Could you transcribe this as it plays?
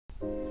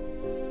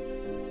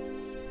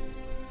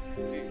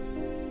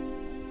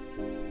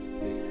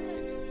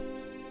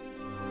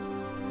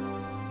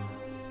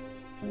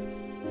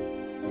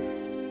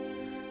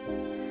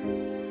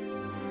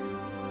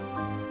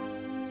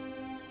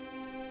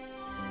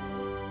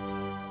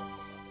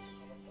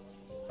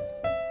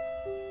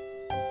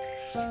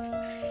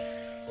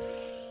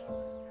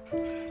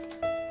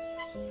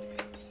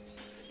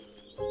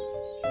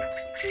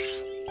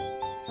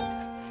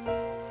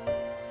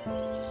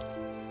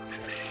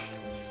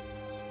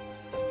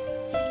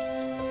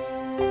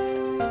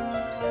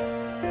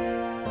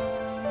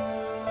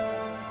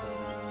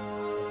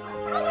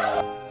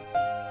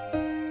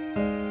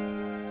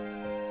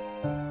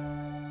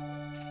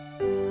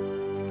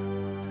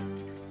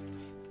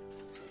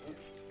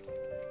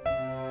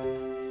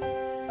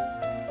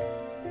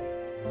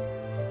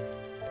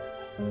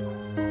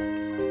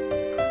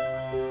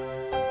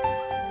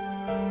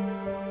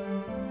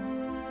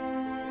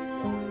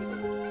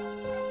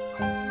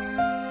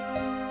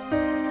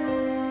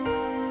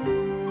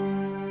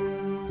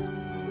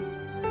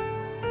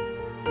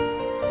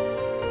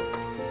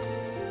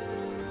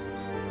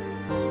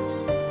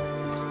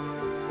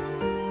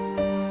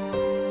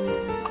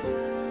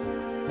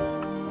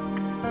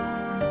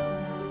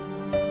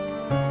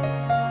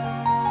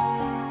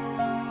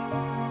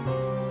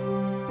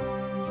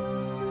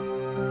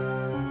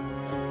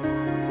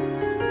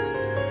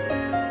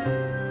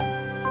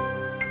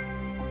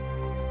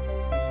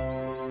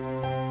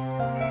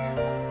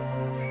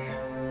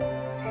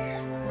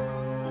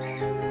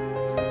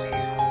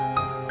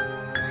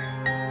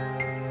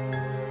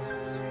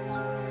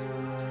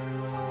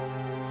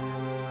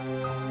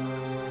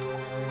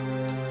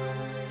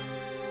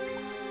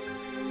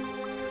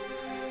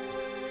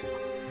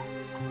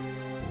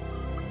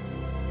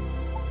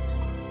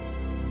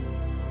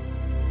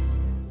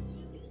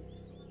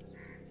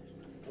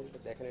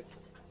দেখেন একটু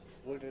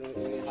উল্টে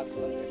হাত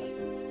তুলান দেখেন।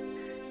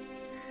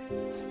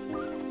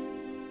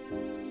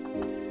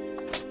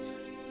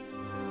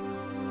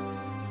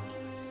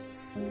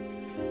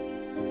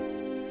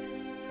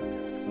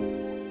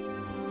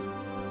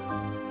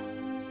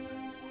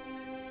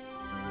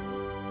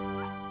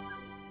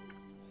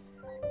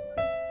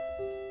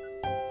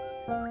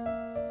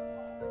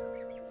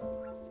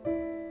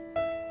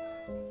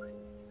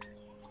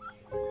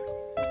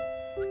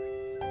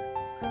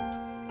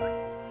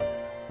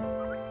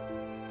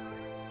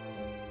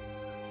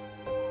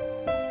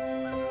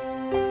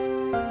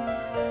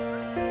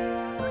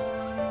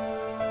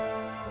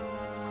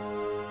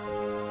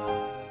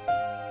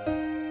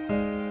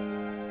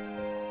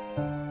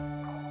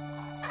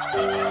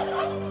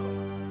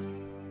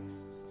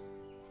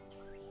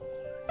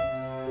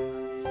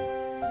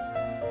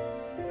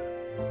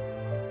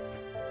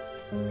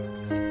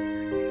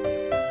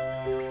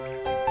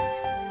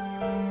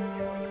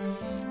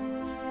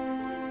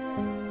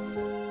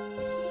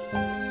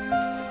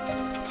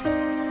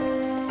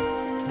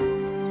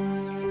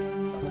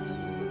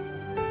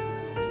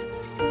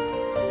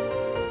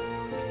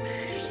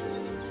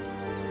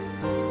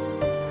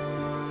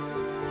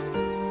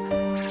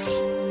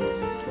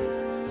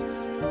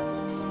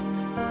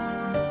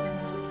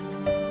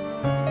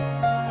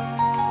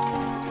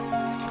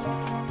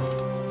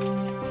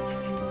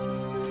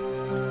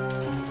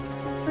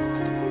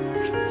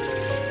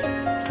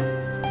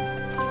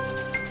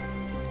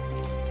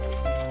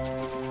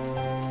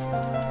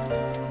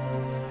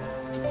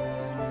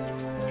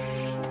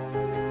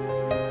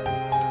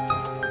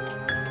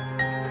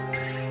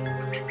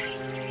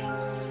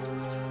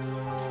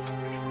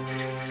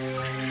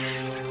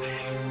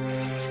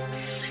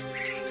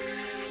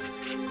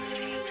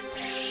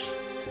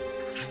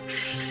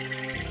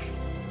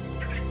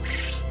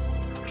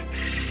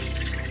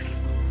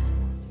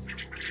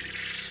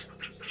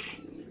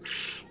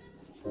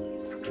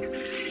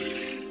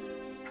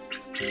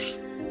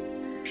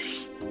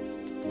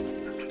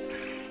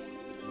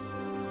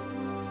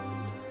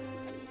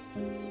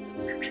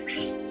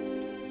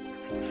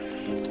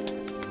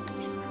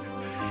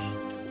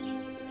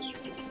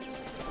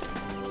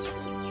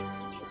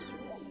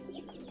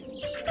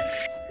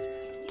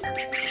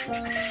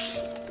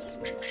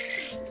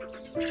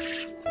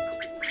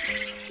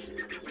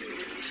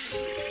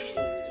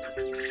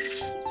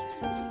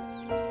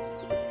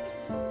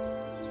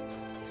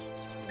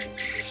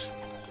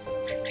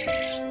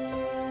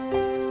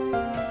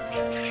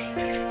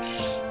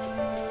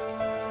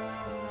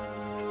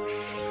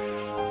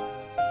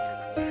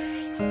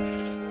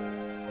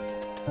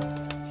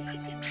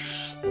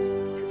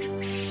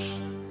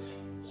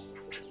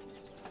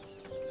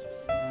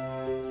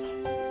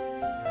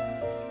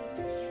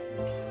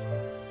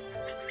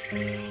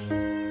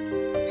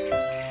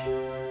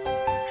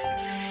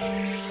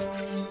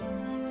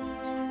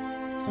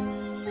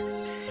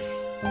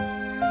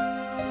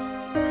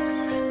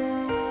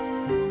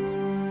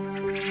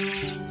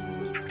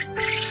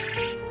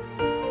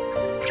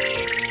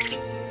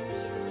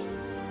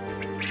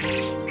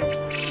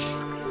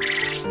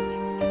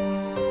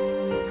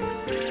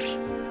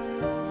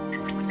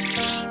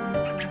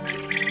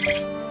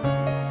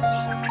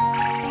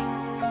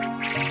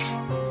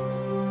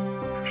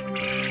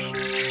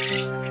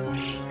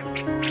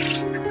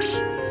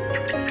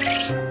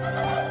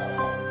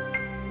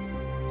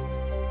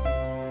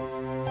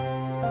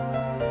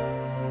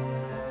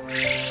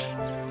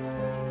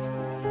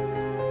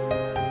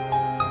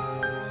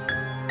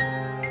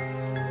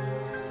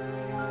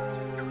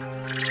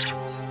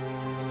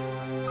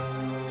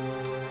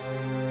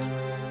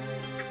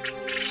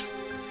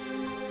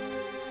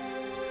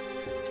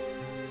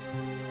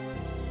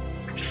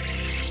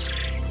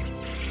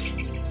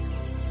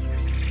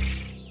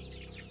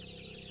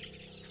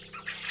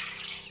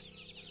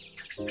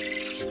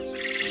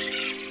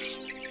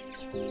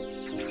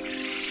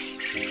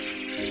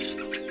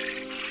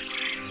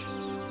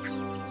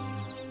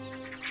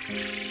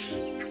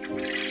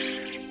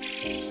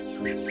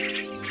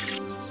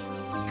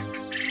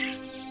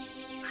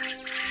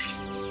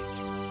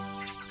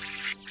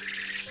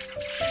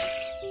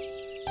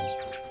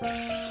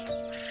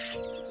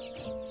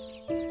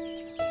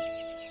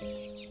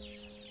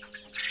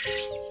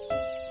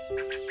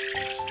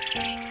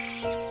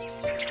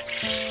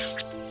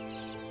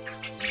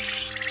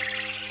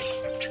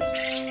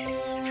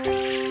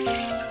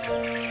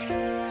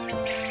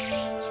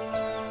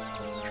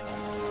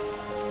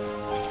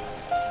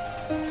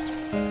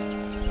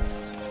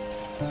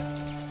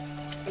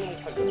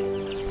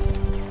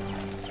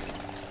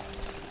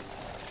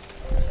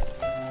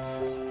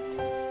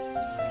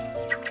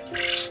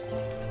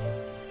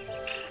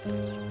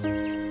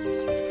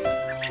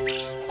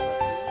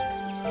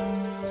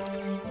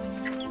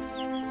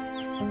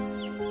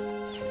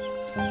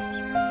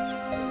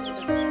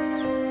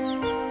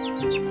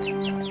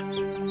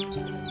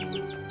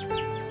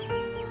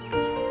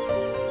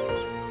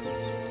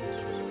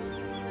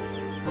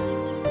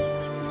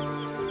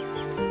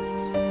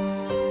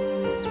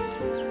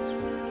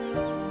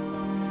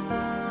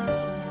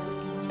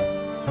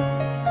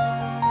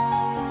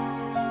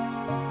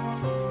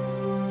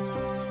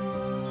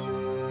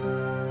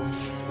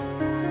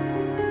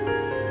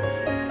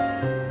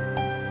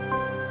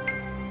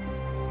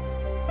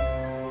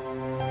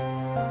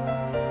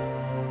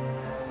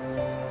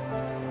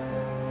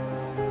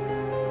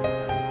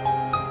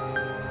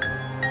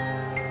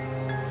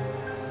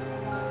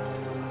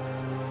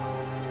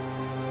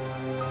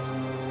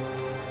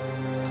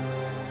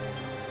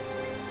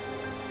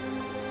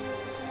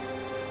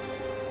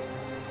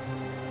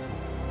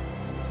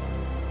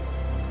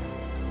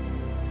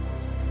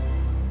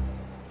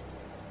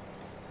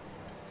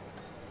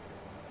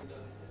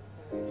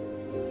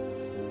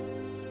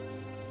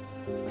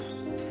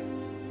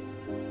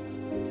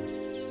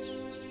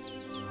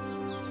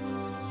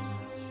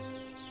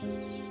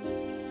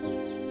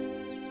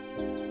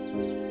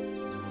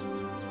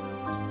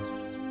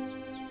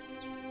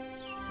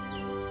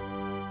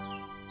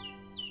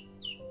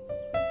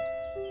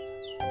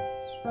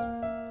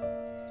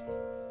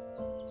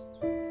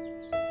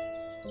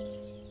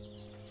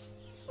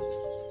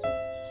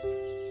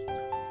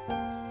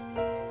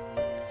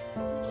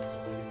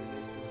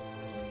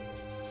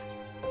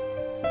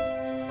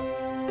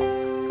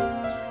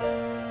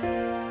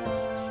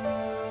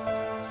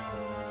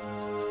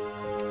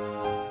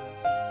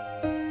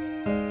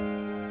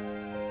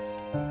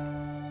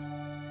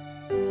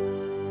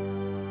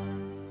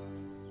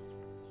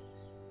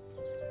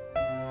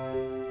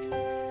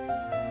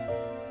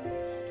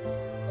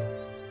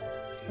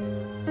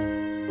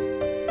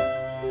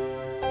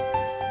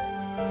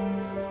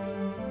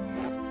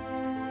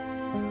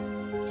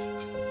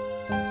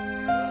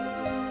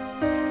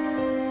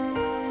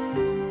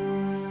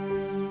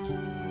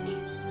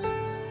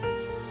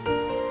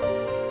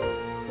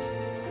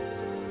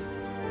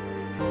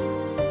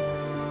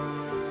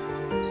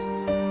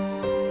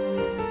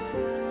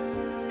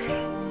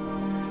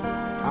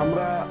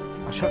 আমরা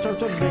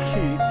সচরাচর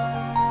দেখি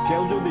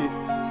কেউ যদি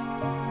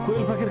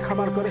কোয়েল পাখির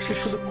খামার করে সে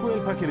শুধু কোয়েল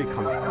পাখিরই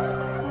খামার করে,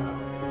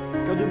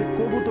 কেউ যদি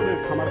কবুতরের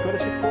খামার করে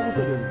সে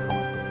কবুতরেরই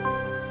খামার করে,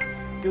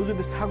 কেউ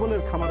যদি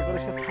ছাগলের খামার করে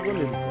সে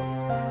ছাগলেরই করে,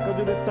 কেউ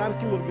যদি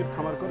টার্কি মুরগির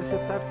খামার করে সে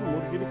টার্কি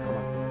মুরগিরই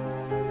খামার করে।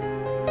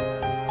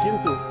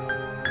 কিন্তু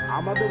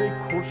আমাদের এই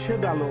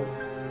খোরশেদ আলম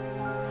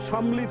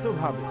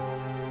সম্মিলিতভাবে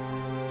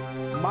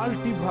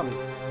মাল্টিভাবে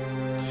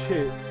সে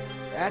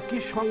একই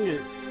সঙ্গে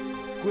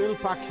কোয়েল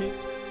পাখি,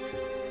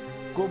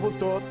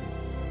 কবুতর,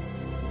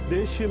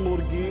 দেশি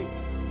মুরগি,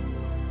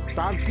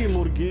 টার্কি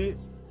মুরগি,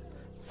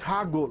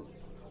 ছাগল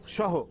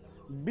সহ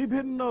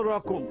বিভিন্ন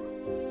রকম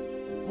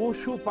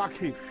পশু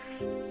পাখি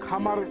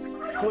খামার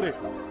করে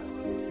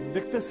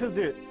দেখতেছে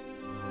যে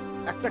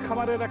একটা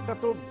খামারের একটা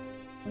তো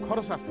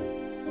খরচ আছে,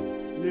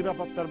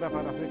 নিরাপত্তার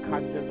ব্যাপার আছে,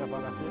 খাদ্যের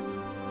ব্যাপার আছে,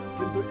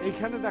 কিন্তু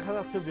এইখানে দেখা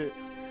যাচ্ছে যে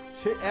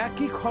সে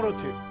একই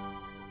খরচে,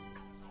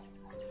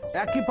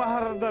 একই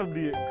পাহারাদার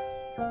দিয়ে,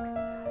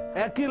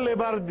 একই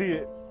লেবার দিয়ে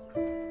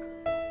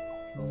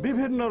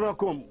বিভিন্ন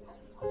রকম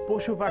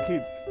পশু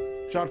পাখির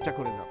চর্চা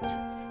করে যাচ্ছে।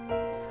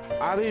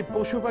 আর এই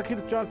পশু পাখির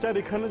চর্চার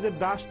এখানে যে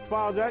ডাস্ট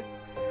পাওয়া যায়,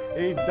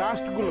 এই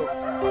ডাস্টগুলো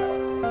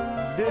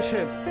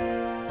দেশের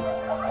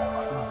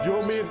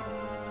জমির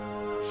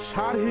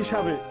সার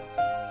হিসাবে,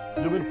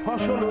 জমির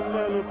ফসল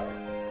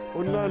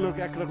উন্নয়নের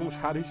একরকম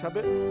সার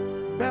হিসাবে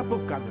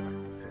ব্যাপক কাজে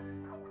লাগতেছে।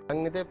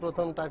 গাংনীতে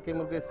প্রথম টার্কি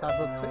মুরগির চাষ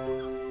হচ্ছে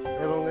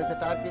এবং এতে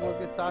টার্কি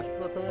মুরগির চাষ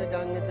প্রথমে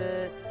গাংনীতে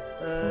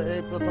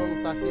এই প্রথম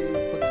চাষি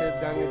হচ্ছে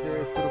গাংনীতে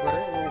শুরু করে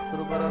এবং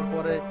শুরু করার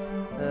পরে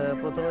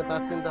প্রথমে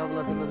তার চিন্তা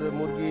ভাবনা ছিল যে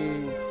মুরগি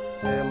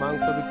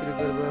মাংস বিক্রি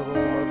করবে এবং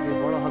মুরগি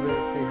বড় হবে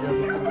সেই হিসাবে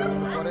বিক্রি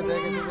করবে। পরে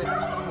দেখা গেছে যে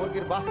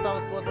মুরগির বাচ্চা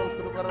উৎপাদন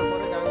শুরু করার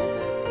পরে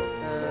গাংনীতে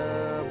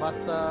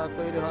বাচ্চা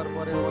তৈরি হওয়ার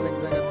পরে অনেক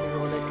জায়গা থেকে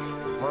অনেক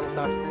মানুষ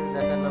আসছে,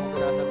 দেখার নাম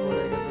করে আসার পরে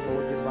এখান থেকে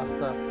মুরগির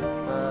বাচ্চা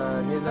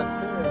নিয়ে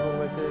যাচ্ছে এবং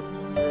হচ্ছে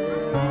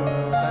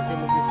টার্কি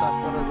মুরগি চাষ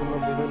করার জন্য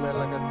বিভিন্ন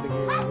এলাকা থেকে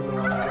বিভিন্ন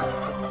মানুষ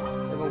আসছে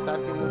এবং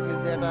টার্কি মুরগির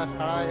যে একটা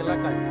সারা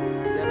এলাকায়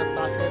যে একটা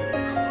চাষের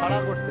ছাড়া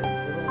করছে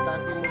এবং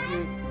টার্কি মুরগি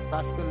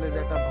চাষ করলে যে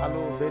একটা ভালো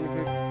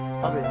বেনিফিট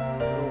হবে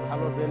এবং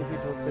ভালো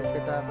বেনিফিট হচ্ছে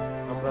সেটা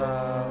আমরা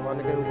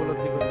অনেকে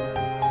উপলব্ধি করছি।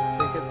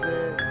 সেক্ষেত্রে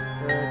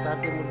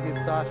টার্কি মুরগির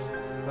চাষ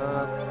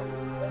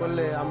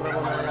করলে আমরা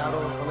মনে হয় আরও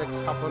অনেক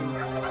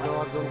সাফল্য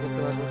অর্জন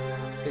করতে পারবো।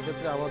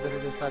 সেক্ষেত্রে আমাদের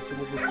এই টার্কি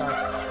মুরগির চাষ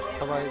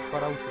সবাই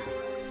করা উচিত।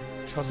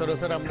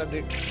 সচরাচর আমরা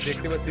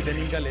দেখতে পাচ্ছি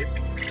ইদানিংকালে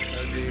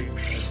যে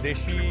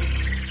দেশি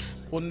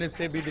পণ্যের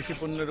চেয়ে বিদেশি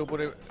পণ্যের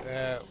উপরে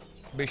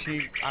বেশি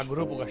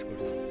আগ্রহ প্রকাশ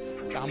করছে।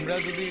 আমরা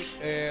যদি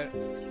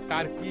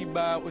টার্কি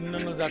বা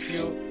অন্যান্য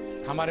জাতীয়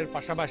খামারের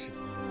পাশাপাশি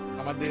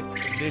আমাদের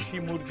দেশি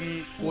মুরগি,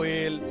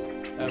 কোয়েল,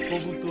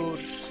 কবুতর,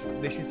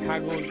 দেশি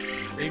ছাগল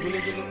এইগুলো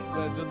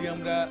যদি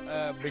আমরা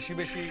বেশি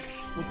বেশি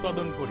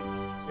উৎপাদন করি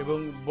এবং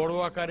বড়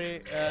আকারে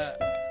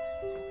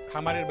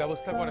খামারের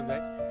ব্যবস্থা করা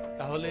যায়,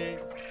 তাহলে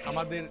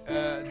আমাদের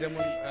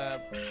যেমন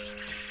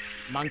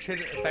মাংসের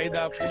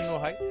চাহিদা পূর্ণ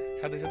হয়,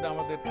 সাথে সাথে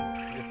আমাদের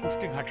যে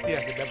পুষ্টি ঘাটতি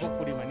আছে ব্যাপক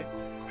পরিমাণে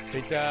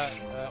সেটা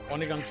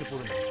অনেকাংশে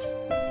পূরণ হয়।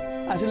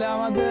 আসলে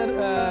আমাদের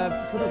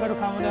ছোটোখাটো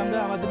খামারে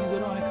আমাদের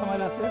নিজেরও অনেক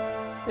খামার আছে।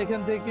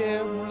 এখান থেকে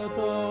মূলত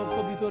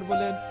কবুতর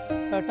বলেন,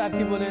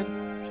 টার্কি বলেন,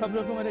 সব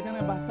রকমের এখানে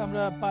বাচ্চা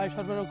আমরা পাই,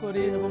 সরবরাহ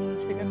করি এবং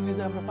সেখানে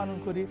নিজে আমরা পালন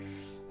করি।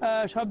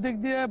 সব দিক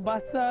দিয়ে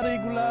বাচ্চার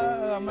এইগুলা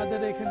আমাদের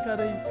এখানকার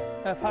এই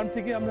ফার্ম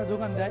থেকে আমরা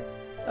যোগান দেয়।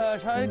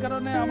 সেই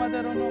কারণে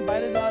আমাদের অন্য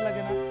বাইরে যাওয়া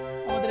লাগে না,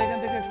 আমাদের এখান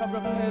থেকে সব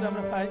রকমের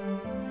আমরা পাই।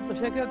 তো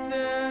সেক্ষেত্রে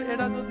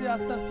এটা যদি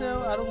আস্তে আস্তে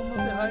আরও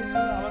উন্নতি হয়,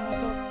 আমার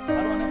মতো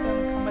আরও অনেক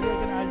খামারি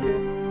এখানে আসবে।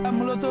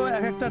 মূলত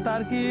এক একটা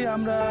টার্কি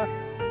আমরা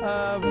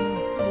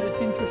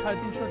 300,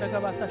 350 টাকা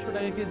বা 400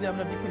 টাকা কেজি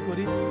আমরা বিক্রি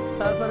করি।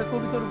 তারপরে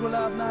কবুতরগুলো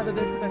আপনার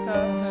 150 টাকা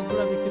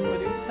জোড়া বিক্রি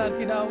করি।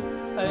 টার্কিটাও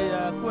এই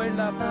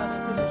কোয়েলটা আপনার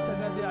 40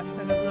 টাকা দিয়ে 80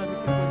 টাকা জোড়া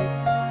বিক্রি করি।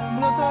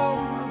 মূলত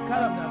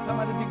খারাপ না,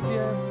 খামারের দিক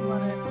দিয়ে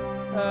মানে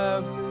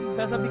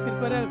বেচা বিক্রি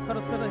করে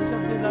খরচ করার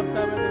হিসাব দিয়ে লাভটা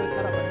আমাদের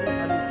খারাপ হয়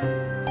না।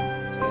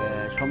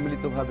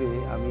 সম্মিলিতভাবে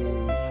আমি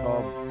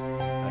সব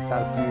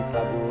টার্কি,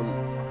 ছাগল,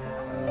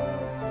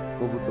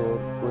 কবুতর,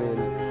 কোয়েল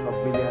সব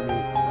মিলে আমি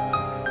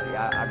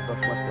 8-10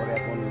 মাস পরে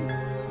এখন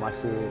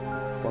মাসে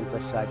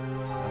 50-60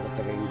 হাজার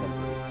টাকা ইনকাম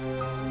করি,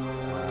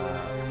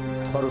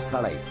 খরচ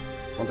ছাড়াই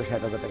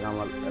 50-60 হাজার টাকা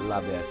আমার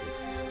লাভে আসে।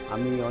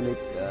 আমি অনেক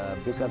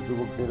বেকার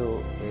যুবকদেরও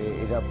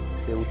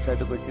এটাতে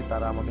উৎসাহিত করেছি,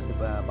 তারা আমার কাছে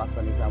বাচ্চা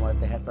নিয়েছে, আমার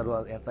একটা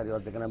হ্যাচারি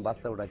যেখানে আমি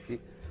বাচ্চা উঠাইছি।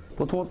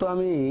 প্রথমত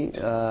আমি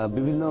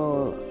বিভিন্ন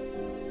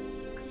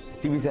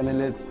টিভি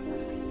চ্যানেলের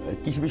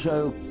কৃষি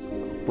বিষয়ক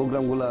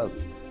প্রোগ্রামগুলো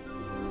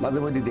মাঝে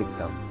মধ্যে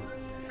দেখতাম।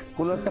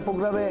 কোনো একটা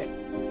প্রোগ্রামে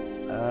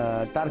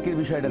টার্কির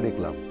বিষয়টা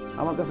দেখলাম,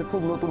 আমার কাছে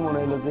খুব নতুন মনে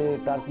হলো যে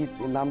টার্কির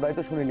নামটাই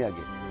তো শুনিনি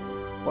আগে।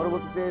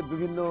 পরবর্তীতে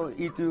বিভিন্ন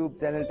ইউটিউব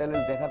চ্যানেল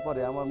দেখার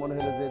পরে আমার মনে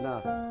হলো যে না,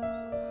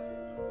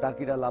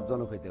 টার্কিটা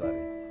লাভজনক হইতে পারে।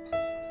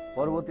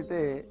 পরবর্তীতে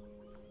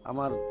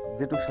আমার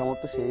যেটুকু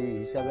সামর্থ্য সেই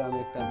হিসাবে আমি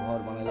একটা ঘর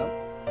বানালাম,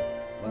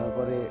 বানার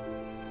পরে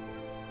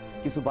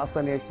কিছু বাচ্চা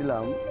নিয়ে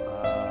এসেছিলাম,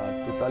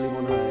 টোটালি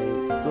মনে হয়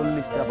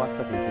 40টা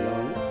বাচ্চা কিনছিলাম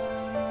আমি।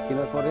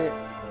 কেনার পরে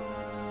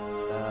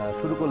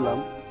শুরু করলাম,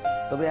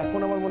 তবে এখন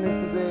আমার মনে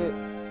হচ্ছে যে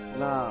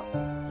না,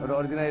 ওটা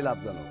অরিজিনালি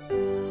লাভজনক।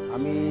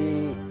 আমি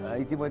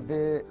ইতিমধ্যে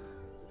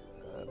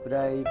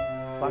প্রায়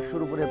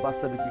 500-র উপরে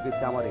বাচ্চা বিক্রি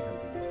করছি আমার এখান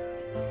থেকে,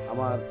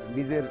 আমার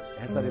নিজের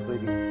হ্যাচারে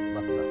তৈরি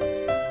বাচ্চা,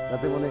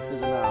 যাতে মনে হচ্ছে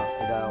যে না,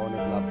 এটা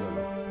অনেক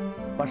লাভজনক।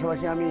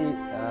 পাশাপাশি আমি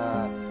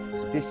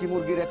দেশি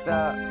মুরগির একটা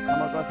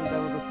খামার করার চিন্তা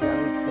করতেছি।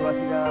 আমি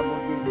 84টা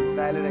মুরগি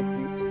ট্রায়ালে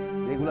রাখছি,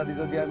 যেগুলা দিয়ে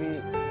যদি আমি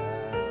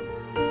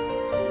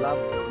লাভ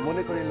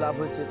মনে করি লাভ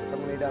হয়েছে,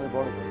 তখন এটা আমি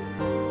বড় করি।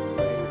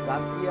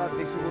 টার্কি আর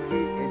দেশি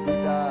মুরগি এই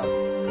দুইটা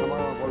খামার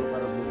আমার বড়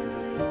করার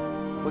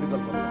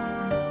পরিকল্পনা।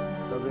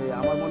 তবে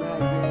আমার মনে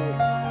হয় যে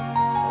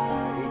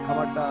এই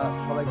খামারটা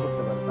সবাই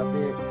করতে পারে,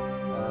 তাতে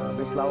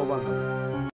বেশ লাভবান হবে।